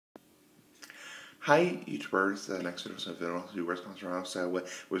Hi, YouTubers. Next video is a video to Wisconsin House,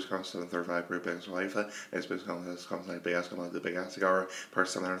 Wisconsin 35 Great Big Life. It's Wisconsin Big Ass, the Big Ass Cigar, part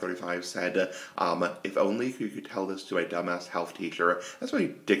 735 said, if only you could tell this to a dumbass health teacher. That's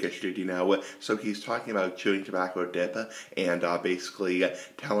what dickish did, you know. So he's talking about chewing tobacco dip and basically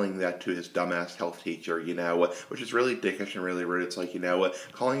telling that to his dumbass health teacher, you know, which is really dickish and really rude. It's like, you know,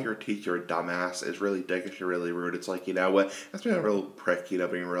 calling your teacher a dumbass is really dickish and really rude. It's like, you know, that's being a real prick, you know,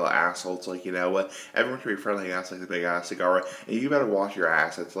 being a real asshole. It's like, you know, everyone should be friendly ass like the Big Ass Cigar, and you better wash your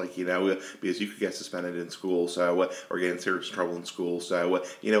ass. It's like, you know, because you could get suspended in school, so, or get in serious trouble in school, so,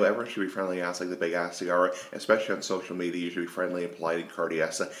 you know, everyone should be friendly ass like the Big Ass Cigar, especially on social media. You should be friendly and polite and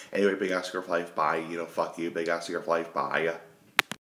courteous. Anyway, Big Ass Cigar for life, bye. You know, fuck you, Big Ass Cigar for life, bye.